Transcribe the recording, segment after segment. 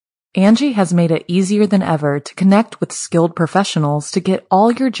Angie has made it easier than ever to connect with skilled professionals to get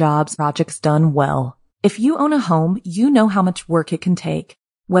all your jobs projects done well. If you own a home, you know how much work it can take,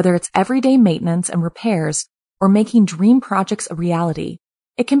 whether it's everyday maintenance and repairs or making dream projects a reality.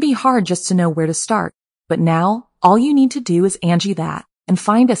 It can be hard just to know where to start, but now all you need to do is Angie that and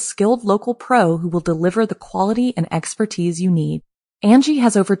find a skilled local pro who will deliver the quality and expertise you need. Angie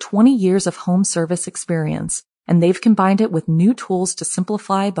has over 20 years of home service experience, and they've combined it with new tools to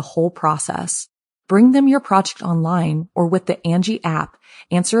simplify the whole process. Bring them your project online or with the Angie app,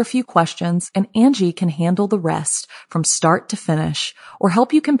 answer a few questions, and Angie can handle the rest from start to finish, or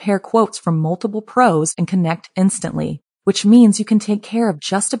help you compare quotes from multiple pros and connect instantly, which means you can take care of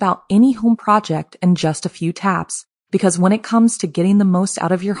just about any home project in just a few taps. Because when it comes to getting the most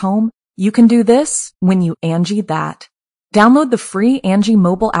out of your home, you can do this when you Angie that. Download the free Angie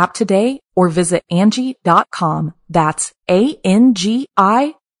mobile app today or visit Angie.com. That's ANGI.com.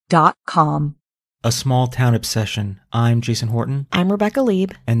 A Small Town Obsession. I'm Jason Horton. I'm Rebecca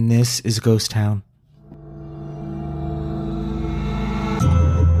Lieb. And this is Ghost Town.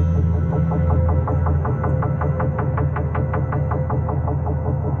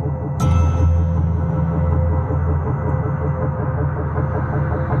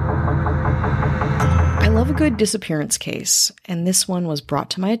 I love a good disappearance case, and this one was brought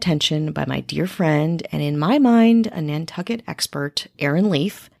to my attention by my dear friend, and in my mind, a Nantucket expert, Erin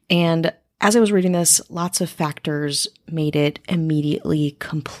Leaf. And as I was reading this, lots of factors made it immediately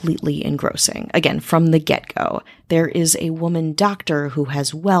completely engrossing. Again, from the get-go. There is a woman doctor who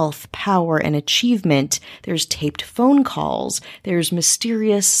has wealth, power, and achievement. There's taped phone calls. There's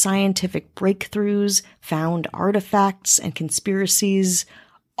mysterious scientific breakthroughs, found artifacts, and conspiracies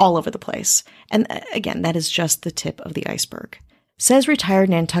all over the place. And again, that is just the tip of the iceberg. Says retired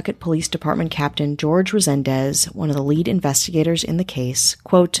Nantucket Police Department Captain George Resendez, one of the lead investigators in the case,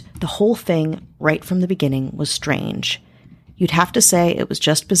 quote, "The whole thing, right from the beginning, was strange. You'd have to say it was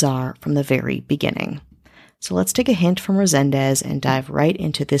just bizarre from the very beginning." So let's take a hint from Resendez and dive right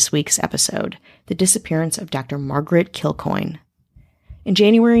into this week's episode, the disappearance of Dr. Margaret Kilcoyne. In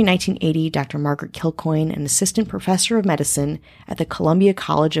January 1980, Dr. Margaret Kilcoyne, an assistant professor of medicine at the Columbia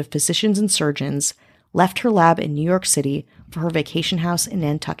College of Physicians and Surgeons, left her lab in New York City for her vacation house in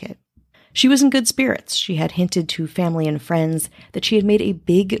Nantucket. She was in good spirits. She had hinted to family and friends that she had made a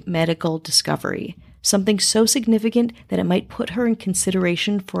big medical discovery, something so significant that it might put her in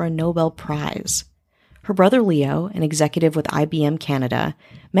consideration for a Nobel Prize. Her brother Leo, an executive with IBM Canada,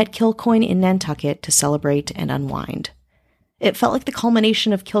 met Kilcoyne in Nantucket to celebrate and unwind. It felt like the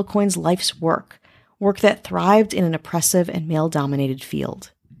culmination of Kilcoyne's life's work that thrived in an oppressive and male-dominated field.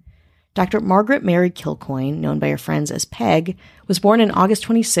 Dr. Margaret Mary Kilcoyne, known by her friends as Peg, was born on August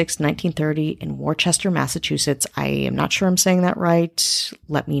 26, 1930 in Worcester, Massachusetts. I am not sure I'm saying that right.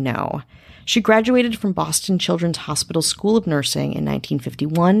 Let me know. She graduated from Boston Children's Hospital School of Nursing in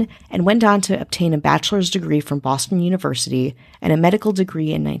 1951 and went on to obtain a bachelor's degree from Boston University and a medical degree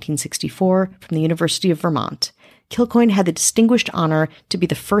in 1964 from the University of Vermont. Kilcoyne had the distinguished honor to be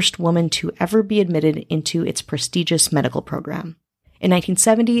the first woman to ever be admitted into its prestigious medical program. In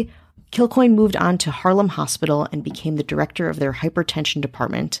 1970, Kilcoyne moved on to Harlem Hospital and became the director of their hypertension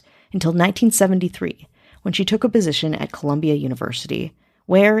department until 1973, when she took a position at Columbia University,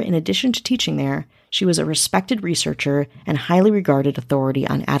 where, in addition to teaching there, she was a respected researcher and highly regarded authority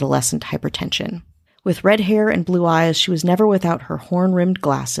on adolescent hypertension. With red hair and blue eyes, she was never without her horn-rimmed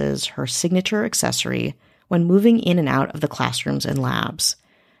glasses, her signature accessory, when moving in and out of the classrooms and labs.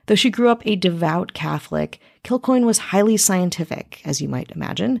 Though she grew up a devout Catholic, Kilcoyne was highly scientific, as you might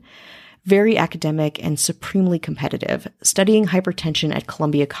imagine, very academic and supremely competitive. Studying hypertension at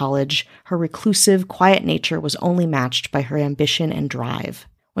Columbia College, her reclusive, quiet nature was only matched by her ambition and drive.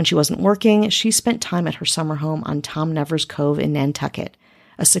 When she wasn't working, she spent time at her summer home on Tom Nevers Cove in Nantucket,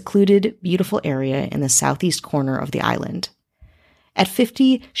 a secluded, beautiful area in the southeast corner of the island. At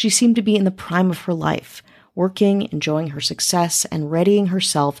 50, she seemed to be in the prime of her life, working, enjoying her success, and readying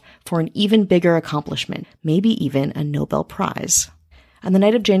herself for an even bigger accomplishment, maybe even a Nobel Prize. On the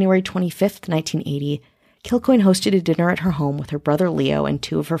night of January 25th, 1980, Kilcoyne hosted a dinner at her home with her brother Leo and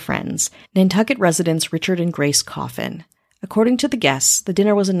two of her friends, Nantucket residents Richard and Grace Coffin. According to the guests, the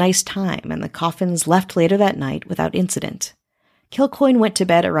dinner was a nice time, and the Coffins left later that night without incident. Kilcoyne went to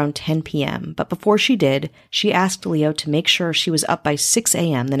bed around 10 p.m., but before she did, she asked Leo to make sure she was up by 6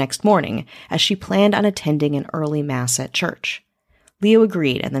 a.m. the next morning, as she planned on attending an early mass at church. Leo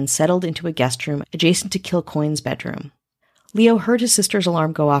agreed and then settled into a guest room adjacent to Kilcoyne's bedroom. Leo heard his sister's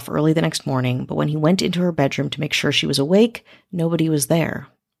alarm go off early the next morning, but when he went into her bedroom to make sure she was awake, nobody was there.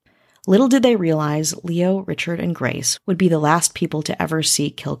 Little did they realize Leo, Richard, and Grace would be the last people to ever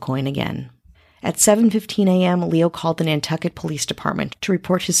see Kilcoyne again. At 7:15 a.m., Leo called the Nantucket Police Department to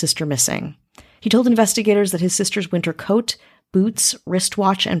report his sister missing. He told investigators that his sister's winter coat, boots,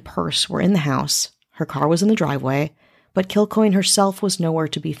 wristwatch, and purse were in the house. Her car was in the driveway, but Kilcoyne herself was nowhere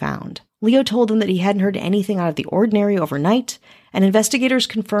to be found. Leo told them that he hadn't heard anything out of the ordinary overnight, and investigators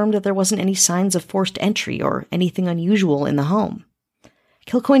confirmed that there wasn't any signs of forced entry or anything unusual in the home.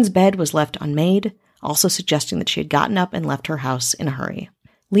 Kilcoyne's bed was left unmade, also suggesting that she had gotten up and left her house in a hurry.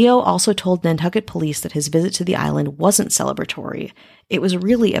 Leo also told Nantucket police that his visit to the island wasn't celebratory. It was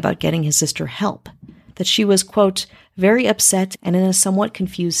really about getting his sister help, that she was, quote, very upset and in a somewhat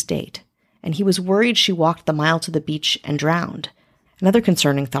confused state, and he was worried she walked the mile to the beach and drowned. Another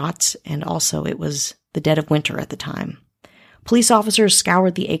concerning thought, and also it was the dead of winter at the time. Police officers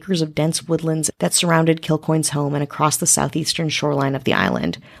scoured the acres of dense woodlands that surrounded Kilcoyne's home and across the southeastern shoreline of the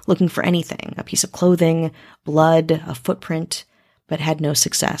island, looking for anything, a piece of clothing, blood, a footprint, but had no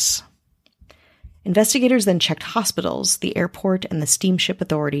success. Investigators then checked hospitals, the airport, and the steamship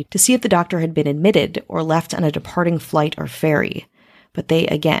authority to see if the doctor had been admitted or left on a departing flight or ferry, but they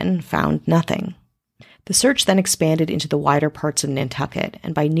again found nothing. The search then expanded into the wider parts of Nantucket,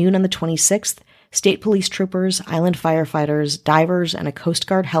 and by noon on the 26th, state police troopers, island firefighters, divers, and a Coast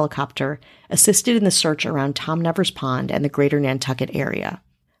Guard helicopter assisted in the search around Tom Nevers Pond and the greater Nantucket area.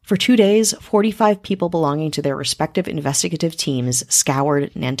 For 2 days, 45 people belonging to their respective investigative teams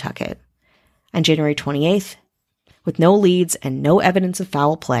scoured Nantucket. On January 28th, with no leads and no evidence of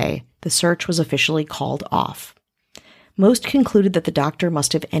foul play, the search was officially called off. Most concluded that the doctor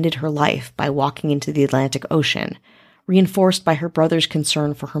must have ended her life by walking into the Atlantic Ocean, reinforced by her brother's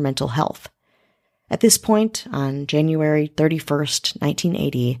concern for her mental health. At this point, on January 31st,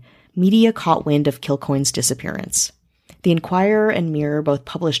 1980, media caught wind of Kilcoyne's disappearance. The Inquirer and Mirror both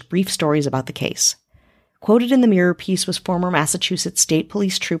published brief stories about the case. Quoted in the Mirror piece was former Massachusetts State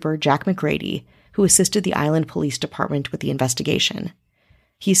Police Trooper Jack McGrady, who assisted the Island Police Department with the investigation.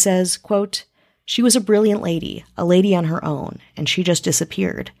 He says, quote, "She was a brilliant lady, a lady on her own, and she just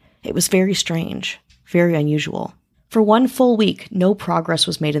disappeared. It was very strange, very unusual." For 1 full week, no progress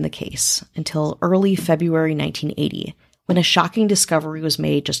was made in the case, until early February 1980, when a shocking discovery was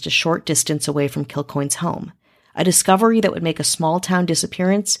made just a short distance away from Kilcoyne's home, a discovery that would make a small-town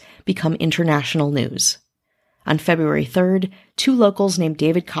disappearance become international news. On February 3rd, 2 locals named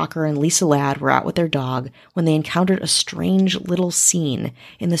David Cocker and Lisa Ladd were out with their dog when they encountered a strange little scene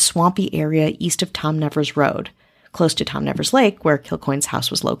in the swampy area east of Tom Nevers Road, close to Tom Nevers Lake, where Kilcoyne's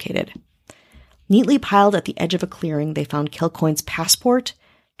house was located. Neatly piled at the edge of a clearing, they found Kilcoyne's passport,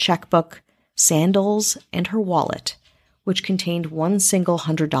 checkbook, sandals, and her wallet, which contained one single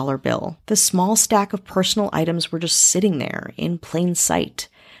 $100 bill. The small stack of personal items were just sitting there in plain sight,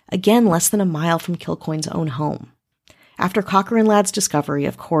 again less than a mile from Kilcoyne's own home. After Cocker and Ladd's discovery,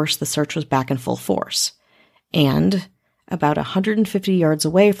 of course, the search was back in full force. And, about 150 yards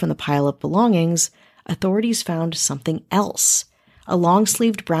away from the pile of belongings, authorities found something else. A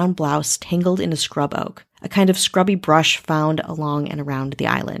long-sleeved brown blouse tangled in a scrub oak, a kind of scrubby brush found along and around the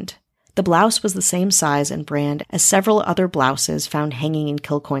island. The blouse was the same size and brand as several other blouses found hanging in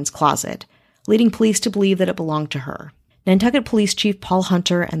Kilcoyne's closet, leading police to believe that it belonged to her. Nantucket Police Chief Paul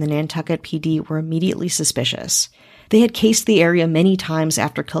Hunter and the Nantucket PD were immediately suspicious. They had cased the area many times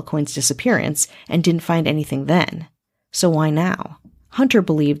after Kilcoyne's disappearance and didn't find anything then. So why now? Hunter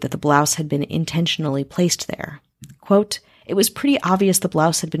believed that the blouse had been intentionally placed there. Quote, "It was pretty obvious the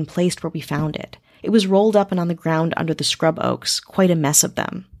blouse had been placed where we found it. It was rolled up and on the ground under the scrub oaks, quite a mess of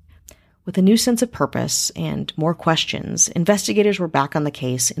them." With a new sense of purpose and more questions, investigators were back on the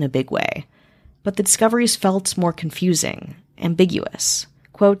case in a big way. But the discoveries felt more confusing, ambiguous.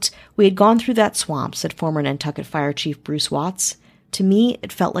 Quote, "We had gone through that swamp," said former Nantucket Fire Chief Bruce Watts. "To me,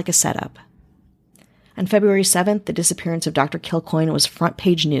 it felt like a setup." On February 7th, the disappearance of Dr. Kilcoyne was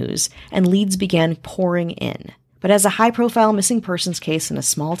front-page news, and leads began pouring in. But as a high-profile missing persons case in a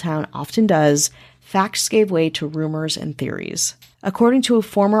small town often does, facts gave way to rumors and theories. According to a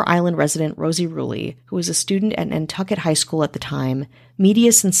former island resident, Rosie Ruley, who was a student at Nantucket High School at the time, media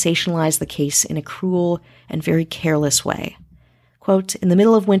sensationalized the case in a cruel and very careless way. Quote, "In the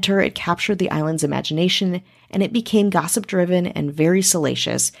middle of winter, it captured the island's imagination, and it became gossip-driven and very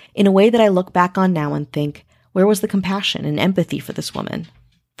salacious in a way that I look back on now and think, where was the compassion and empathy for this woman?"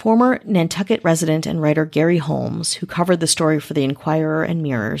 Former Nantucket resident and writer Gary Holmes, who covered the story for the Inquirer and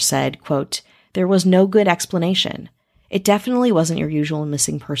Mirror, said, quote, "There was no good explanation. It definitely wasn't your usual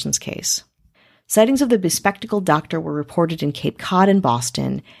missing persons case." Sightings of the bespectacled doctor were reported in Cape Cod and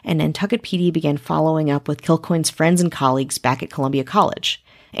Boston, and Nantucket PD began following up with Kilcoyne's friends and colleagues back at Columbia College.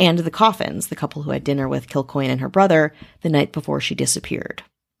 and the Coffins, the couple who had dinner with Kilcoyne and her brother the night before she disappeared.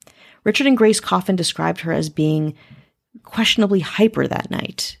 Richard and Grace Coffin described her as being questionably hyper that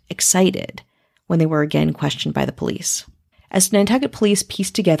night, excited, when they were again questioned by the police. As Nantucket police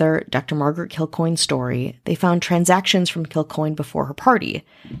pieced together Dr. Margaret Kilcoyne's story, they found transactions from Kilcoyne before her party,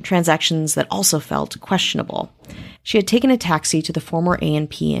 transactions that also felt questionable. She had taken a taxi to the former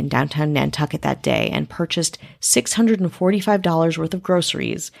A&P in downtown Nantucket that day and purchased $645 worth of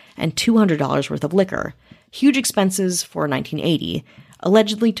groceries and $200 worth of liquor, huge expenses for 1980,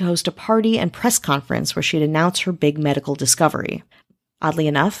 allegedly to host a party and press conference where she had announced her big medical discovery. Oddly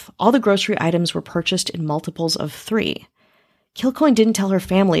enough, all the grocery items were purchased in multiples of 3. Kilcoyne didn't tell her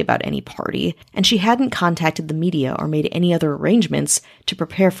family about any party, and she hadn't contacted the media or made any other arrangements to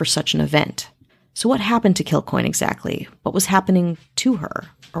prepare for such an event. So what happened to Kilcoyne exactly? What was happening to her,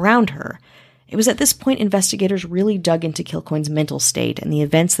 around her? It was at this point investigators really dug into Kilcoyne's mental state and the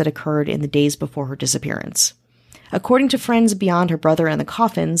events that occurred in the days before her disappearance. According to friends beyond her brother and the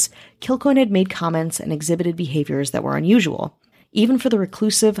Coffins, Kilcoyne had made comments and exhibited behaviors that were unusual, even for the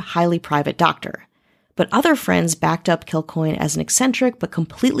reclusive, highly private doctor. But other friends backed up Kilcoyne as an eccentric but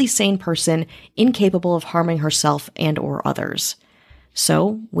completely sane person, incapable of harming herself and or others.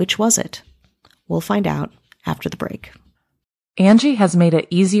 So, which was it? We'll find out after the break. Angie has made it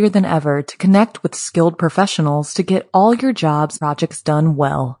easier than ever to connect with skilled professionals to get all your jobs projects done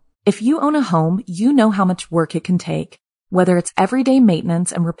well. If you own a home, you know how much work it can take, whether it's everyday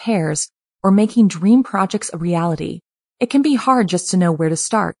maintenance and repairs or making dream projects a reality. It can be hard just to know where to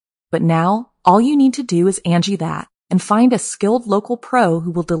start, but now all you need to do is Angie that and find a skilled local pro who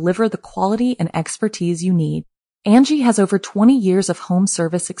will deliver the quality and expertise you need. Angie has over 20 years of home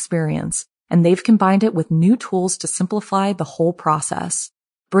service experience, and they've combined it with new tools to simplify the whole process.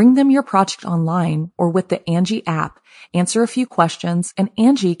 Bring them your project online or with the Angie app, answer a few questions, and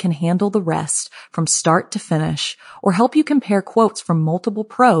Angie can handle the rest from start to finish or help you compare quotes from multiple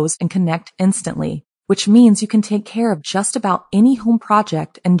pros and connect instantly, which means you can take care of just about any home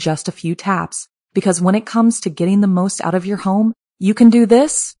project in just a few taps. Because when it comes to getting the most out of your home, you can do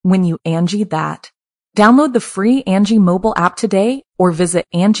this when you Angie that. Download the free Angie mobile app today or visit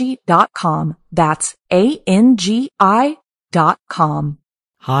Angie.com. That's ANGI.com.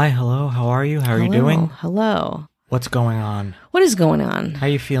 Hi, hello, how are you? How are you doing? Hello. What's going on? What is going on? How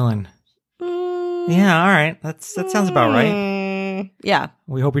you feeling? Yeah, all right. That sounds about right. Yeah.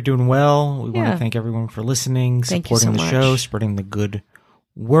 We hope you're doing well. We want to thank everyone for listening, supporting the show, spreading the good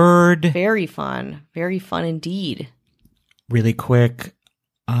word. Very fun. Very fun indeed. Really quick,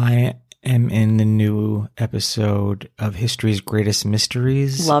 I am in the new episode of History's Greatest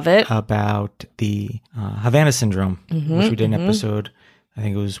Mysteries. Love it. About the Havana Syndrome, which we did an episode, I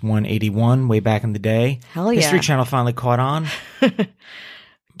think it was 181, way back in the day. Hell yeah. History Channel finally caught on.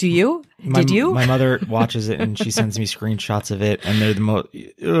 Do you? Did you? My mother watches it and she sends me screenshots of it, and they're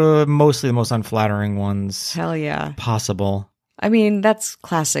the mostly the most unflattering ones. Hell yeah. Possible. I mean, that's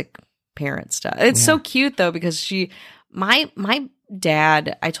classic parent stuff. It's so cute though, because my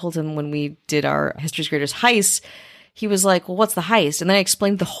dad, I told him when we did our History's Greatest Heist, he was like, well, what's the heist? And then I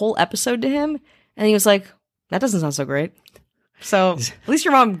explained the whole episode to him, and he was like, that doesn't sound so great. So at least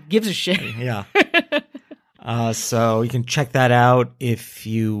your mom gives a shit. Yeah. So you can check that out if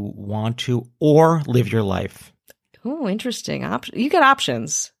you want to, or live your life. Oh, interesting. You got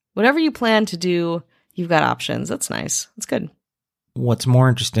options. Whatever you plan to do, you've got options. That's nice. That's good. What's more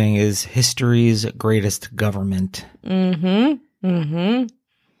interesting is History's Greatest Government.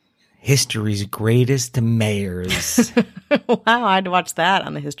 History's Greatest Mayors. Wow, I had to watch that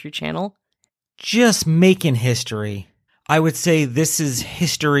on the History Channel. Just making history. I would say this is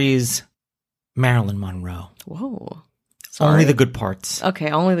history's Marilyn Monroe. Whoa. Sorry. Only the good parts. Okay,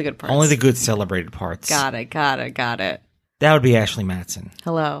 only the good parts. Only the good celebrated parts. Got it. That would be Ashley Matson.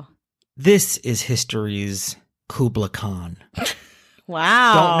 Hello. This is history's Kubla Khan.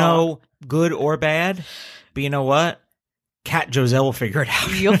 Wow. Don't know good or bad, but you know what? Cat Joselle will figure it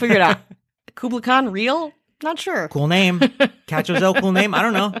out. You'll figure it out. Kubla Khan real? Not sure. Cool name. Cat Joselle, cool name? I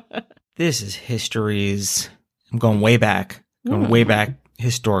don't know. This is history's... I'm going way back. Way back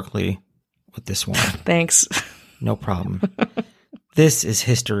historically with this one. Thanks. No problem. This is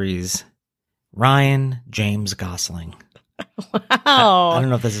history's Ryan James Gosling. Wow. I don't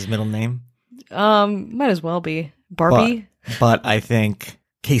know if that's his middle name. Might as well be. Barbie? But I think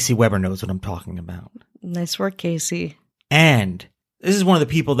Casey Weber knows what I'm talking about. Nice work, Casey. And this is one of the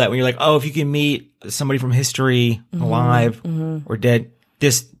people that when you're like, oh, if you can meet somebody from history, alive or dead,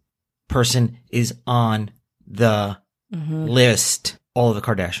 this person is on the list. All of the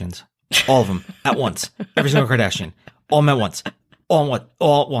Kardashians. All of them at once. Every single Kardashian. All of them at once. all at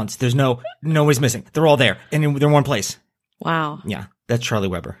once. There's nobody's missing. They're all there, and they're in one place. Wow. Yeah, that's Charlie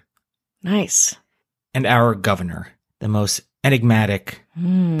Weber. Nice. And our governor, the most enigmatic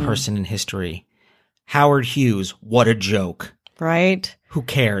person in history, Howard Hughes. What a joke. Right? Who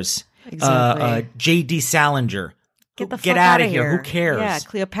cares? Exactly. J.D. Salinger. Get out of here. Who cares? Yeah,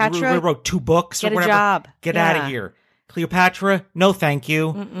 Cleopatra. Wrote 2 books Get or a whatever. job. Get out of here. Cleopatra, no thank you.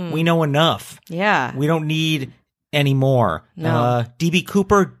 We know enough. Yeah. We don't need any more. No. D.B.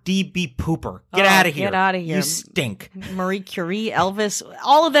 Cooper, D.B. Pooper. Get out of here. Get out of here. You stink. Marie Curie, Elvis,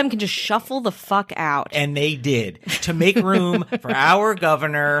 all of them can just shuffle the fuck out. And they did. To make room for our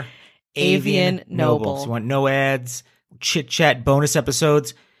governor, Avian Noble. So you want no ads, chit-chat, bonus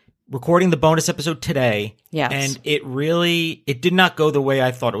episodes. Recording the bonus episode today. Yes. And it did not go the way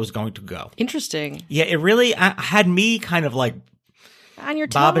I thought it was going to go. Interesting. Yeah, it really had me kind of like on your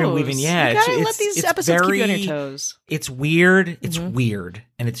toes. Bobbing and weaving. Yeah. You gotta let these episodes keep you on your toes. It's weird. It's weird.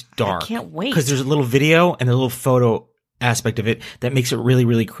 And it's dark. I can't wait. Because there's a little video and a little photo aspect of it that makes it really,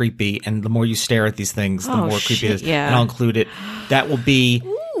 really creepy. And the more you stare at these things, the more creepy it is. Yeah. And I'll include it. That will be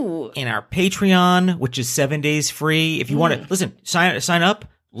in our Patreon, which is 7 days free. If you want to, listen, sign up.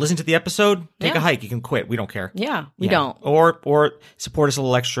 Listen to the episode, take a hike. You can quit. We don't care. Yeah, we don't. Or support us a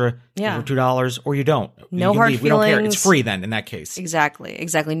little extra for $2, or you don't. No you hard leave. feelings. We don't care. It's free then in that case. Exactly.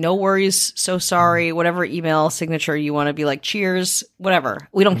 No worries. So sorry. Whatever email signature you want to be like, cheers, whatever.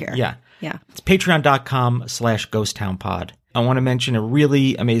 We don't care. Yeah. Yeah. It's patreon.com/ghosttownpod. I want to mention a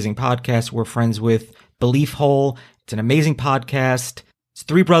really amazing podcast we're friends with, Belief Hole. It's an amazing podcast. It's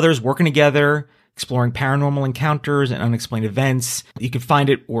 3 brothers working together, exploring paranormal encounters and unexplained events. You can find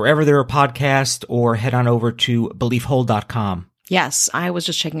it wherever there are podcasts or head on over to beliefhole.com. Yes, I was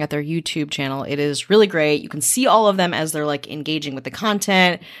just checking out their YouTube channel. It is really great. You can see all of them as they're like engaging with the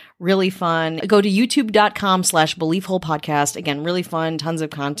content. Really fun. Go to youtube.com/beliefholepodcast. Again, really fun. Tons of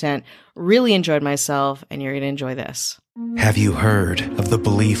content. Really enjoyed myself, and you're going to enjoy this. Have you heard of the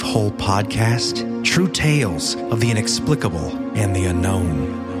Belief Hole podcast? True tales of the inexplicable and the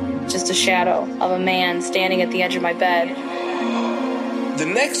unknown. Just a shadow of a man standing at the edge of my bed. The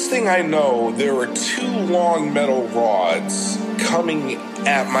next thing I know, there were 2 long metal rods coming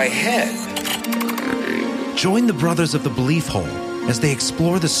at my head. Join the brothers of the Belief Hole as they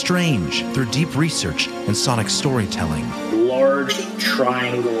explore the strange through deep research and sonic storytelling. Large,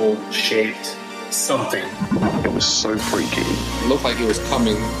 triangle-shaped something. It was so freaky. It looked like it was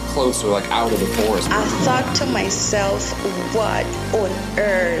coming closer, like out of the forest. I thought to myself, what on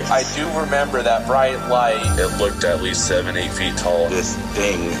earth? I do remember that bright light. It looked at least 7-8 feet tall. This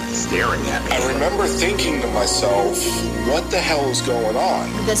thing staring at me. I remember thinking to myself, what the hell is going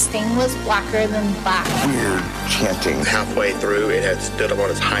on? This thing was blacker than black. Weird chanting. Halfway through, it had stood up on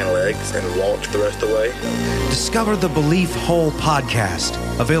its hind legs and walked the rest of the way. Discover the Belief Hole podcast,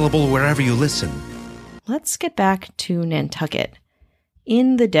 available wherever you listen. Let's get back to Nantucket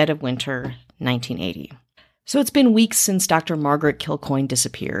in the dead of winter, 1980. So it's been weeks since Dr. Margaret Kilcoyne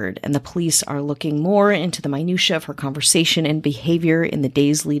disappeared, and the police are looking more into the minutiae of her conversation and behavior in the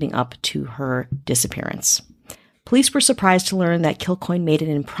days leading up to her disappearance. Police were surprised to learn that Kilcoyne made an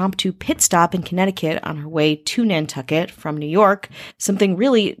impromptu pit stop in Connecticut on her way to Nantucket from New York, something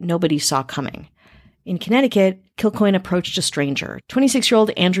really nobody saw coming. In Connecticut, Kilcoyne approached a stranger,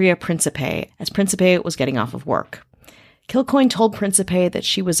 26-year-old Andrea Principe, as Principe was getting off of work. Kilcoyne told Principe that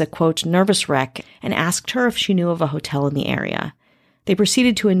she was a, quote, nervous wreck and asked her if she knew of a hotel in the area. They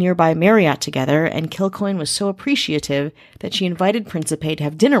proceeded to a nearby Marriott together, and Kilcoyne was so appreciative that she invited Principe to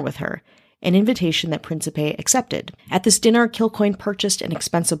have dinner with her, an invitation that Principe accepted. At this dinner, Kilcoyne purchased an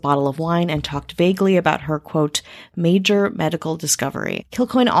expensive bottle of wine and talked vaguely about her, quote, major medical discovery.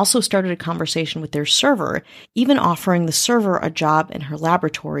 Kilcoyne also started a conversation with their server, even offering the server a job in her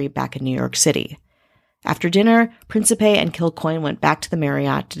laboratory back in New York City. After dinner, Principe and Kilcoyne went back to the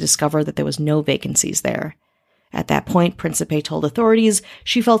Marriott to discover that there was no vacancies there. At that point, Principe told authorities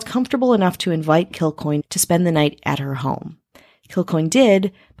she felt comfortable enough to invite Kilcoyne to spend the night at her home. Kilcoyne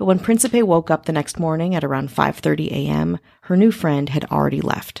did, but when Principe woke up the next morning at around 5:30 a.m., her new friend had already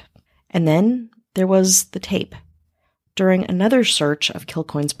left. And then there was the tape. During another search of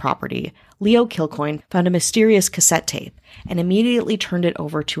Kilcoyne's property, Leo Kilcoyne found a mysterious cassette tape and immediately turned it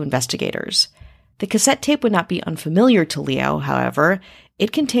over to investigators. The cassette tape would not be unfamiliar to Leo, however.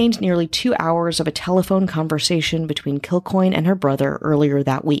 It contained nearly 2 hours of a telephone conversation between Kilcoyne and her brother earlier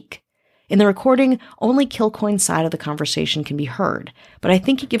that week. In the recording, only Kilcoyne's side of the conversation can be heard, but I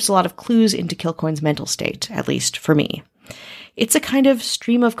think it gives a lot of clues into Kilcoyne's mental state, at least for me. It's a kind of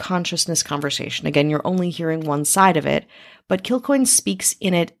stream of consciousness conversation. Again, you're only hearing one side of it, but Kilcoyne speaks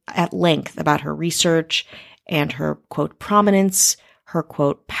in it at length about her research and her, quote, prominence, her,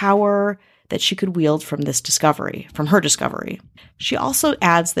 quote, power that she could wield from her discovery. She also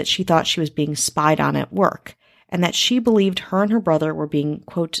adds that she thought she was being spied on at work, and that she believed her and her brother were being,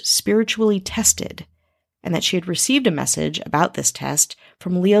 quote, spiritually tested, and that she had received a message about this test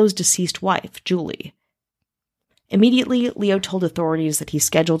from Leo's deceased wife, Julie. Immediately, Leo told authorities that he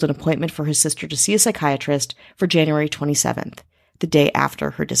scheduled an appointment for his sister to see a psychiatrist for January 27th, the day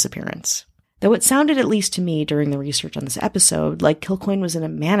after her disappearance. Though it sounded, at least to me during the research on this episode, like Kilcoyne was in a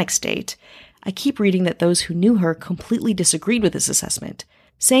manic state, I keep reading that those who knew her completely disagreed with this assessment,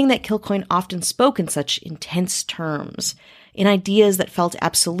 saying that Kilcoyne often spoke in such intense terms, in ideas that felt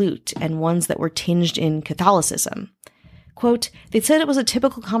absolute and ones that were tinged in Catholicism. Quote, they said it was a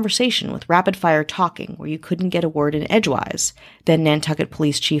typical conversation with rapid-fire talking where you couldn't get a word in edgewise, then Nantucket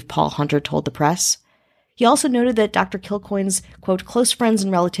Police Chief Paul Hunter told the press. He also noted that Dr. Kilcoyne's, quote, close friends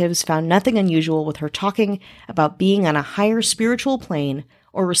and relatives found nothing unusual with her talking about being on a higher spiritual plane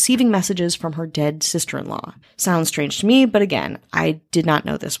or receiving messages from her dead sister-in-law. Sounds strange to me, but again, I did not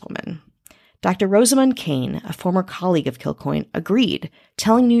know this woman. Dr. Rosamund Kane, a former colleague of Kilcoyne, agreed,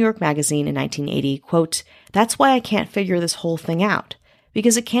 telling New York Magazine in 1980, quote, that's why I can't figure this whole thing out,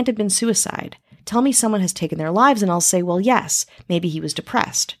 because it can't have been suicide. Tell me someone has taken their lives and I'll say, well, yes, maybe he was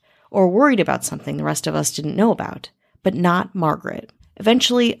depressed, or worried about something the rest of us didn't know about, but not Margaret.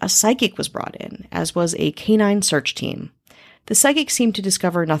 Eventually, a psychic was brought in, as was a canine search team. The psychic seemed to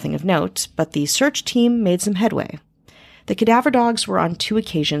discover nothing of note, but the search team made some headway. The cadaver dogs were on 2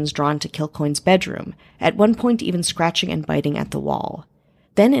 occasions drawn to Kilcoyne's bedroom, at one point even scratching and biting at the wall.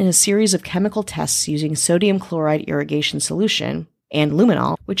 Then, in a series of chemical tests using sodium chloride irrigation solution and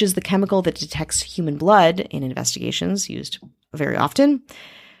luminol, which is the chemical that detects human blood in investigations used very often,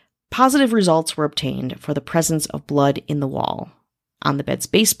 positive results were obtained for the presence of blood in the wall, on the bed's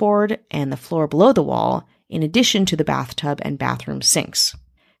baseboard, and the floor below the wall, in addition to the bathtub and bathroom sinks.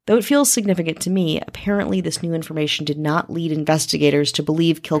 Though it feels significant to me, apparently this new information did not lead investigators to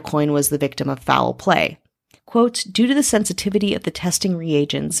believe Kilcoyne was the victim of foul play. Quote, due to the sensitivity of the testing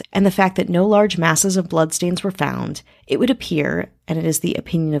reagents and the fact that no large masses of bloodstains were found, it would appear, and it is the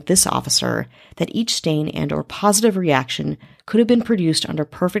opinion of this officer, that each stain and or positive reaction could have been produced under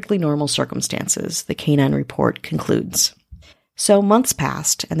perfectly normal circumstances, the canine report concludes. So months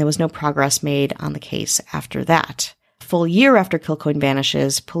passed, and there was no progress made on the case after that. A full year after Kilcoyne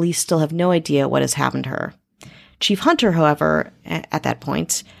vanishes, police still have no idea what has happened to her. Chief Hunter, however, at that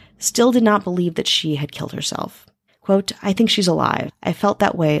point, still did not believe that she had killed herself. Quote, I think she's alive. I felt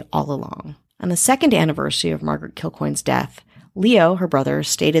that way all along. On the 2nd anniversary of Margaret Kilcoyne's death, Leo, her brother,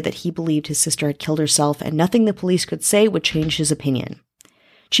 stated that he believed his sister had killed herself and nothing the police could say would change his opinion.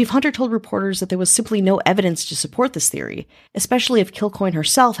 Chief Hunter told reporters that there was simply no evidence to support this theory, especially if Kilcoyne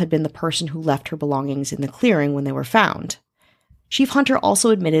herself had been the person who left her belongings in the clearing when they were found. Chief Hunter also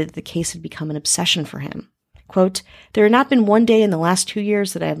admitted that the case had become an obsession for him. Quote, there had not been one day in the last 2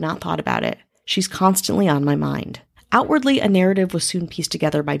 years that I have not thought about it. She's constantly on my mind. Outwardly, a narrative was soon pieced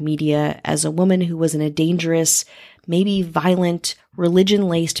together by media as a woman who was in a dangerous, maybe violent,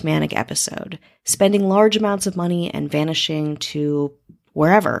 religion-laced manic episode, spending large amounts of money and vanishing to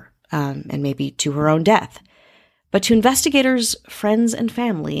wherever, and maybe to her own death. But to investigators, friends, and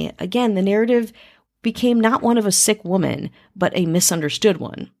family, again, the narrative became not one of a sick woman, but a misunderstood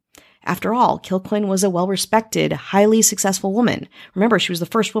one. After all, Kilcoyne was a well-respected, highly successful woman. Remember, she was the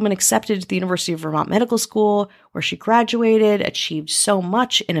first woman accepted to the University of Vermont Medical School, where she graduated, achieved so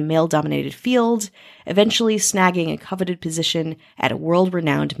much in a male-dominated field, eventually snagging a coveted position at a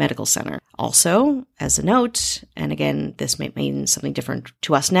world-renowned medical center. Also, as a note, and again, this may mean something different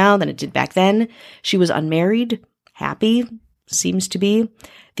to us now than it did back then, she was unmarried, happy, seems to be,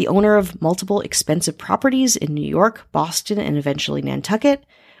 the owner of multiple expensive properties in New York, Boston, and eventually Nantucket,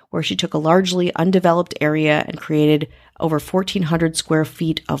 where she took a largely undeveloped area and created over 1,400 square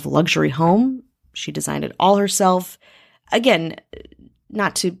feet of luxury home. She designed it all herself. Again,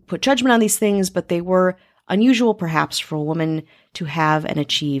 not to put judgment on these things, but they were unusual perhaps for a woman to have and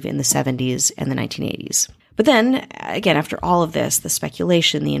achieve in the 70s and the 1980s. But then, again, after all of this, the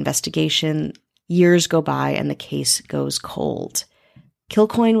speculation, the investigation, years go by and the case goes cold.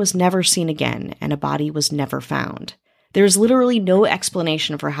 Kilcoyne was never seen again, and a body was never found. There is literally no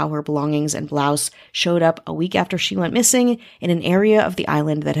explanation for how her belongings and blouse showed up a week after she went missing in an area of the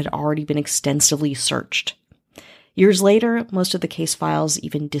island that had already been extensively searched. Years later, most of the case files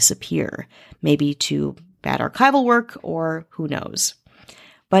even disappear, maybe to bad archival work or who knows.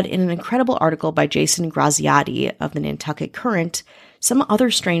 But in an incredible article by Jason Graziati of the Nantucket Current, some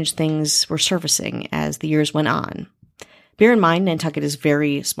other strange things were surfacing as the years went on. Bear in mind, Nantucket is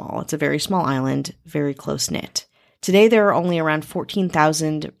very small. It's a very small island, very close-knit. Today, there are only around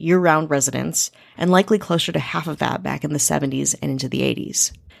 14,000 year-round residents, and likely closer to half of that back in the 70s and into the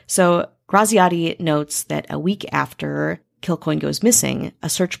 80s. So Graziati notes that a week after Kilcoyne goes missing, a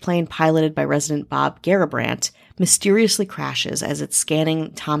search plane piloted by resident Bob Garabrandt mysteriously crashes as it's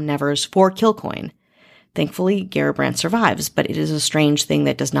scanning Tom Nevers for Kilcoyne. Thankfully, Garabrandt survives, but it is a strange thing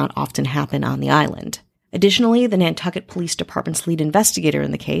that does not often happen on the island. Additionally, the Nantucket Police Department's lead investigator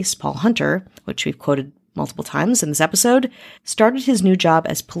in the case, Paul Hunter, which we've quoted multiple times in this episode, started his new job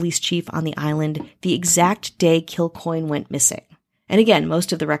as police chief on the island the exact day Kilcoyne went missing. And again,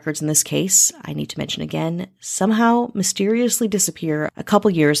 most of the records in this case, I need to mention again, somehow mysteriously disappear a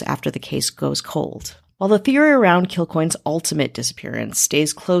couple years after the case goes cold. While the theory around Kilcoyne's ultimate disappearance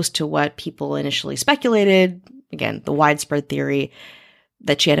stays close to what people initially speculated, again, the widespread theory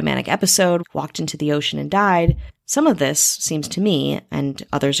that she had a manic episode, walked into the ocean and died, some of this seems to me, and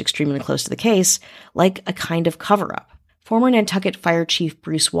others extremely close to the case, like a kind of cover-up. Former Nantucket Fire Chief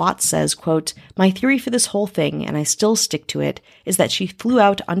Bruce Watts says, quote, "My theory for this whole thing, and I still stick to it, is that she flew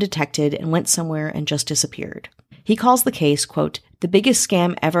out undetected and went somewhere and just disappeared." He calls the case, quote, "the biggest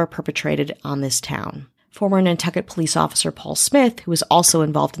scam ever perpetrated on this town." Former Nantucket police officer Paul Smith, who was also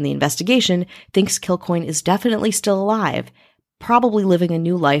involved in the investigation, thinks Kilcoyne is definitely still alive, probably living a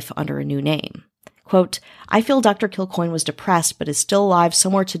new life under a new name. Quote, "I feel Dr. Kilcoyne was depressed but is still alive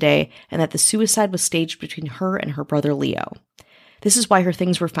somewhere today and that the suicide was staged between her and her brother Leo. This is why her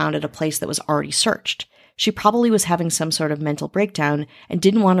things were found at a place that was already searched. She probably was having some sort of mental breakdown and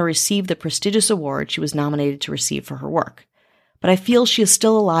didn't want to receive the prestigious award she was nominated to receive for her work. But I feel she is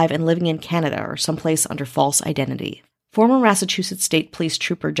still alive and living in Canada or someplace under false identity." Former Massachusetts State Police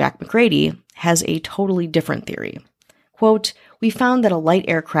Trooper Jack McGrady has a totally different theory. Quote, "We found that a light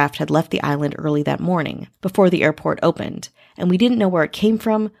aircraft had left the island early that morning, before the airport opened, and we didn't know where it came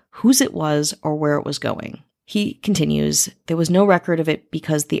from, whose it was, or where it was going." He continues, "There was no record of it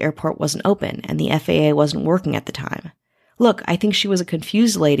because the airport wasn't open and the FAA wasn't working at the time. Look, I think she was a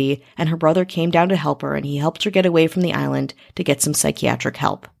confused lady, and her brother came down to help her, and he helped her get away from the island to get some psychiatric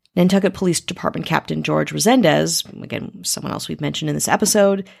help." Nantucket Police Department Captain George Resendez, again, someone else we've mentioned in this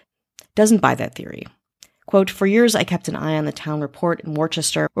episode, doesn't buy that theory. Quote, "For years I kept an eye on the town report in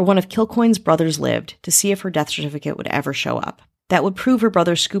Worcester where one of Kilcoyne's brothers lived to see if her death certificate would ever show up. That would prove her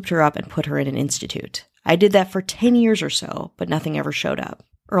brother scooped her up and put her in an institute. I did that for 10 years or so, but nothing ever showed up."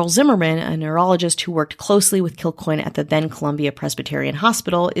 Earl Zimmerman, a neurologist who worked closely with Kilcoyne at the then Columbia Presbyterian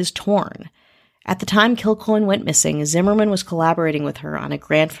Hospital, is torn. At the time Kilcoyne went missing, Zimmerman was collaborating with her on a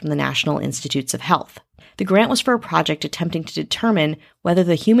grant from the National Institutes of Health. The grant was for a project attempting to determine whether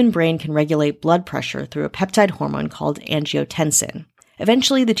the human brain can regulate blood pressure through a peptide hormone called angiotensin.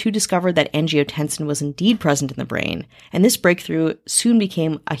 Eventually, the two discovered that angiotensin was indeed present in the brain, and this breakthrough soon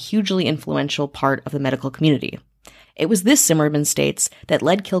became a hugely influential part of the medical community. It was this, Zimmerman states, that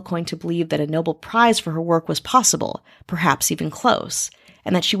led Kilcoyne to believe that a Nobel Prize for her work was possible, perhaps even close,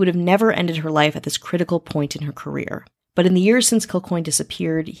 and that she would have never ended her life at this critical point in her career. But in the years since Kilcoyne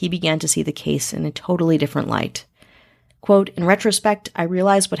disappeared, he began to see the case in a totally different light. Quote, "In retrospect, I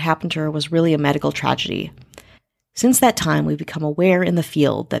realized what happened to her was really a medical tragedy. Since that time, we've become aware in the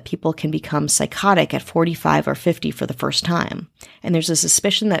field that people can become psychotic at 45 or 50 for the first time, and there's a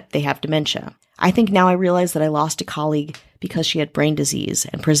suspicion that they have dementia. I think now I realize that I lost a colleague because she had brain disease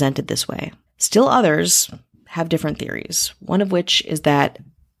and presented this way." Still others have different theories, one of which is that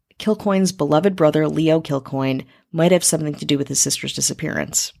Kilcoyne's beloved brother, Leo Kilcoyne, might have something to do with his sister's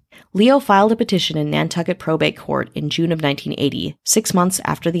disappearance. Leo filed a petition in Nantucket Probate Court in June of 1980, 6 months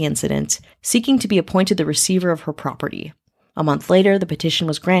after the incident, seeking to be appointed the receiver of her property. A month later, the petition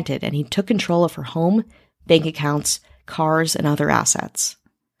was granted, and he took control of her home, bank accounts, cars, and other assets.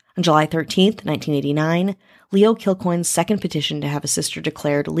 On July 13, 1989, Leo Kilcoyne's second petition to have his sister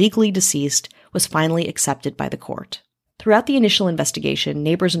declared legally deceased was finally accepted by the court. Throughout the initial investigation,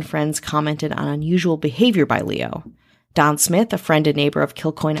 neighbors and friends commented on unusual behavior by Leo. Don Smith, a friend and neighbor of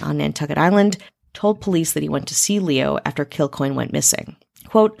Kilcoyne on Nantucket Island, told police that he went to see Leo after Kilcoyne went missing.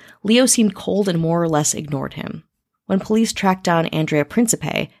 Quote, "Leo seemed cold and more or less ignored him. When police tracked down Andrea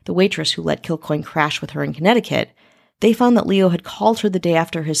Principe, the waitress who let Kilcoyne crash with her in Connecticut, they found that Leo had called her the day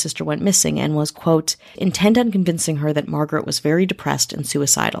after his sister went missing and was, quote, intent on convincing her that Margaret was very depressed and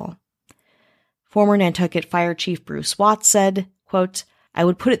suicidal." Former Nantucket Fire Chief Bruce Watts said, quote, "I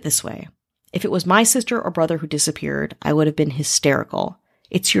would put it this way. If it was my sister or brother who disappeared, I would have been hysterical.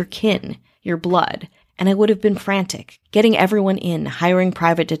 It's your kin, your blood, and I would have been frantic, getting everyone in, hiring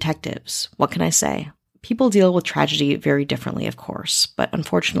private detectives. What can I say? People deal with tragedy very differently, of course, but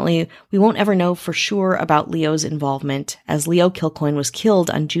unfortunately, we won't ever know for sure about Leo's involvement, as Leo Kilcoyne was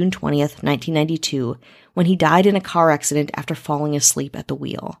killed on June 20th, 1992, when he died in a car accident after falling asleep at the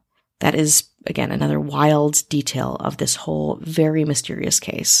wheel. That is, again, another wild detail of this whole very mysterious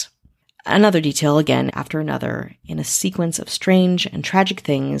case. Another detail, again, after another, in a sequence of strange and tragic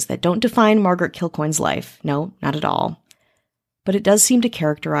things that don't define Margaret Kilcoyne's life. No, not at all. But it does seem to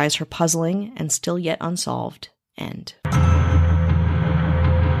characterize her puzzling and still yet unsolved end.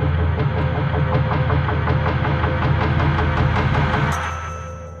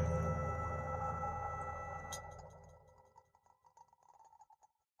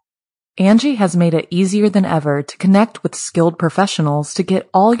 Angie has made it easier than ever to connect with skilled professionals to get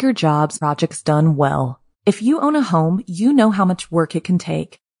all your jobs projects done well. If you own a home, you know how much work it can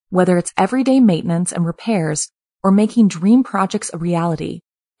take, whether it's everyday maintenance and repairs or making dream projects a reality.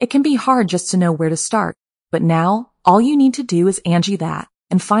 It can be hard just to know where to start, but now all you need to do is Angie that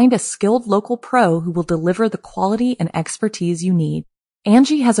and find a skilled local pro who will deliver the quality and expertise you need.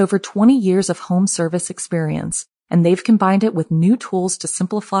 Angie has over 20 years of home service experience, and they've combined it with new tools to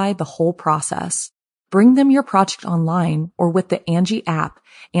simplify the whole process. Bring them your project online or with the Angie app,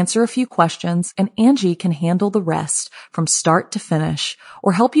 answer a few questions, and Angie can handle the rest from start to finish,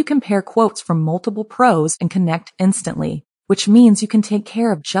 or help you compare quotes from multiple pros and connect instantly, which means you can take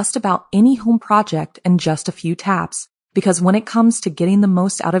care of just about any home project in just a few taps. Because when it comes to getting the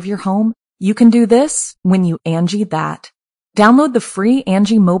most out of your home, you can do this when you Angie that. Download the free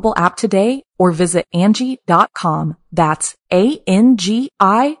Angie mobile app today or visit Angie.com. That's ANGI.com.